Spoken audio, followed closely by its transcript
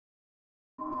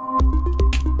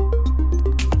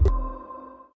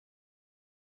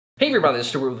everybody, it's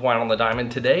Stuart with Wine on the Dime, and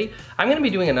today I'm going to be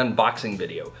doing an unboxing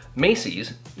video.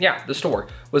 Macy's, yeah, the store,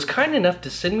 was kind enough to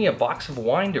send me a box of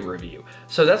wine to review.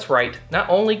 So that's right, not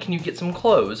only can you get some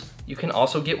clothes, you can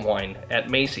also get wine at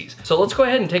Macy's. So let's go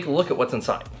ahead and take a look at what's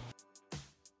inside.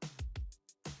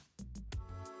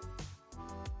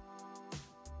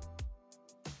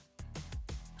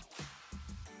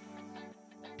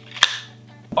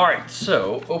 Alright,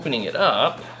 so opening it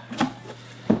up,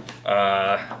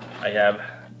 I have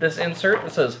this insert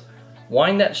that says,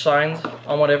 wine that shines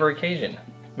on whatever occasion.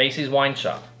 Macy's Wine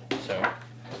Shop. So,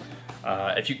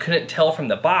 if you couldn't tell from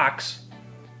the box,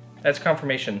 that's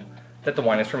confirmation that the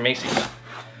wine is from Macy's.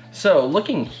 So,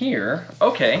 looking here,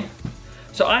 okay,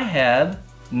 so I have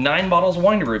 9 bottles of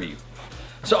wine to review.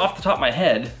 So off the top of my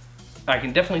head, I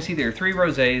can definitely see there are 3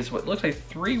 rosés, what looks like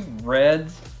 3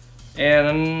 reds,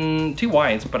 and 2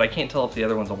 whites, but I can't tell if the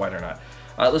other one's a white or not.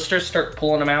 Let's just start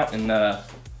pulling them out and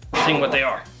seeing what they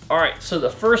are. All right, so the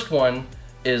first one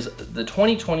is the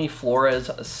 2020 Flores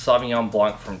Sauvignon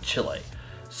Blanc from Chile.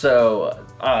 So,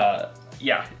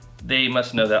 yeah, they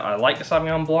must know that I like the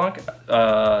Sauvignon Blanc.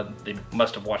 They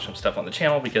must have watched some stuff on the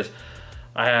channel because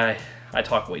I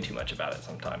talk way too much about it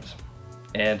sometimes.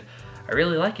 And I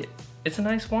really like it. It's a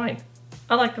nice wine.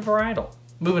 I like the varietal.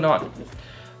 Moving on.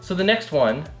 So the next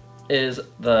one is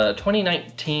the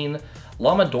 2019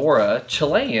 La Madora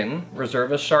Chilean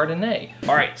Reserva Chardonnay.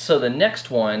 All right, so the next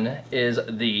one is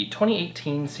the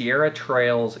 2018 Sierra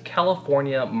Trails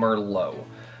California Merlot.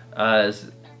 It's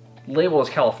labeled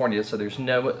as California, so there's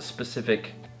no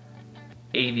specific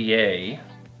AVA,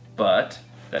 but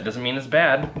that doesn't mean it's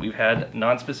bad. We've had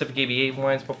non-specific AVA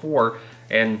wines before,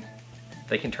 and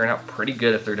they can turn out pretty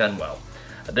good if they're done well.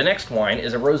 The next wine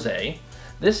is a rosé.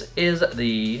 This is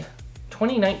the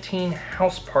 2019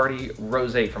 House Party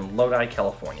Rosé from Lodi,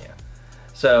 California.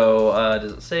 So,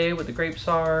 does it say what the grapes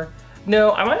are?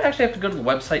 No, I might actually have to go to the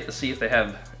website to see if they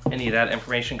have any of that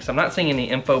information, because I'm not seeing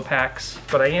any info packs,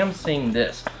 but I am seeing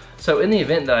this. So in the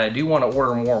event that I do want to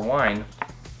order more wine,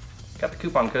 got the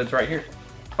coupon codes right here.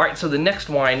 All right, so the next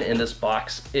wine in this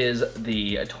box is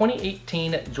the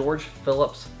 2018 George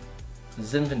Phillips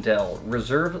Zinfandel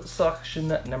Reserve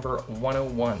Selection number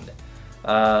 101.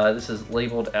 This is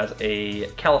labeled as a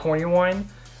California wine,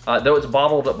 though it's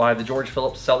bottled by the George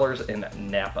Phillips Cellars in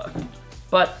Napa,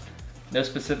 but no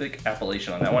specific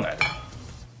appellation on that one either.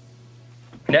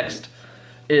 Next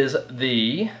is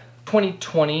the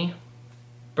 2020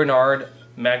 Bernard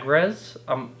Magrez.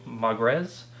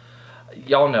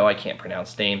 Y'all know I can't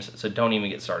pronounce names, so don't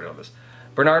even get started on this.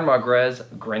 Bernard Magrez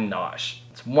Grenache.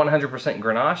 It's 100%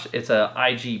 Grenache. It's a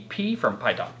IGP from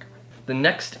Paidoc. The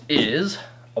next is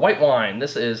a white wine.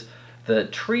 This is the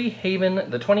Tree Haven,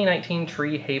 the 2019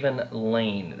 Tree Haven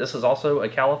Lane. This is also a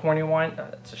California wine.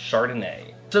 It's a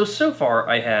Chardonnay. So far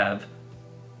I have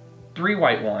 3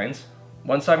 white wines,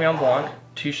 1 Sauvignon Blanc,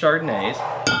 2 Chardonnays.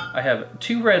 I have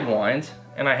 2 red wines,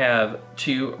 and I have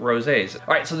 2 rosés.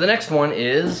 All right, so the next one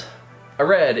is a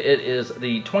red. It is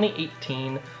the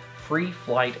 2018 Free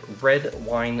Flight Red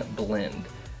Wine Blend.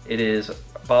 It is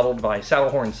bottled by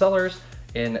Saddlehorn Cellars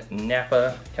in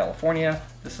Napa, California.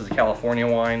 This is a California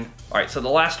wine. All right, so the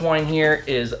last wine here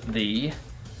is the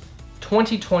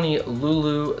 2020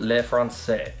 Loulou Le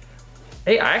Français.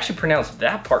 Hey, I actually pronounced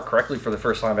that part correctly for the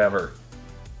first time ever.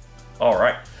 All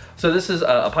right, so this is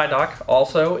a Paidoc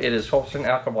also. It is 12%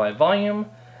 alcohol by volume,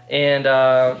 and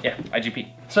yeah, IGP.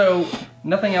 So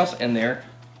nothing else in there.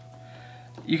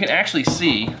 You can actually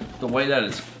see the way that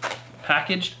it's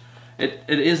packaged. It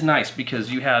is nice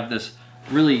because you have this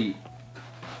really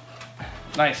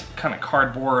nice kind of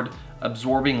cardboard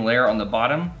absorbing layer on the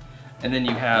bottom, and then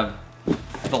you have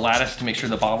the lattice to make sure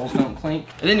the bottles don't clink,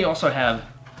 and then you also have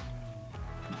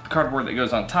cardboard that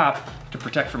goes on top to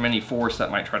protect from any force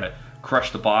that might try to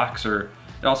crush the box, or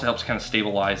it also helps kind of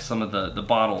stabilize some of the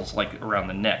bottles like around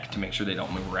the neck to make sure they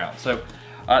don't move around. So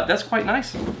that's quite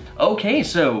nice. Okay,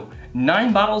 so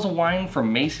 9 bottles of wine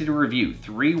from Macy to review.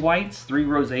 3 whites, 3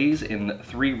 rosés, and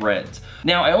 3 reds.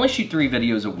 Now, I only shoot 3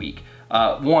 videos a week.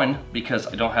 1, because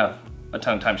I don't have a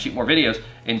ton of time to shoot more videos,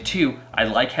 and 2, I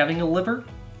like having a liver.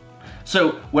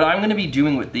 So what I'm gonna be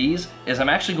doing with these is I'm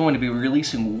actually going to be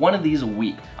releasing 1 of these a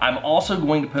week. I'm also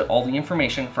going to put all the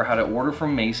information for how to order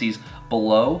from Macy's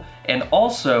below, and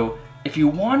also, if you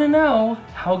wanna know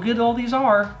how good all these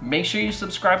are, make sure you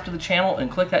subscribe to the channel and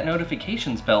click that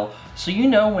notifications bell so you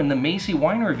know when the Macy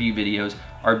wine review videos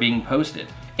are being posted.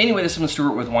 Anyway, this is Mr.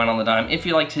 Stuart with Wine on the Dime. If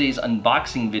you like today's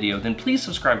unboxing video, then please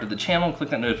subscribe to the channel and click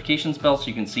that notifications bell so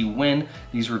you can see when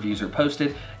these reviews are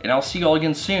posted. And I'll see you all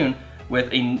again soon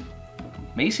with a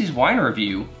Macy's wine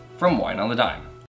review from Wine on the Dime.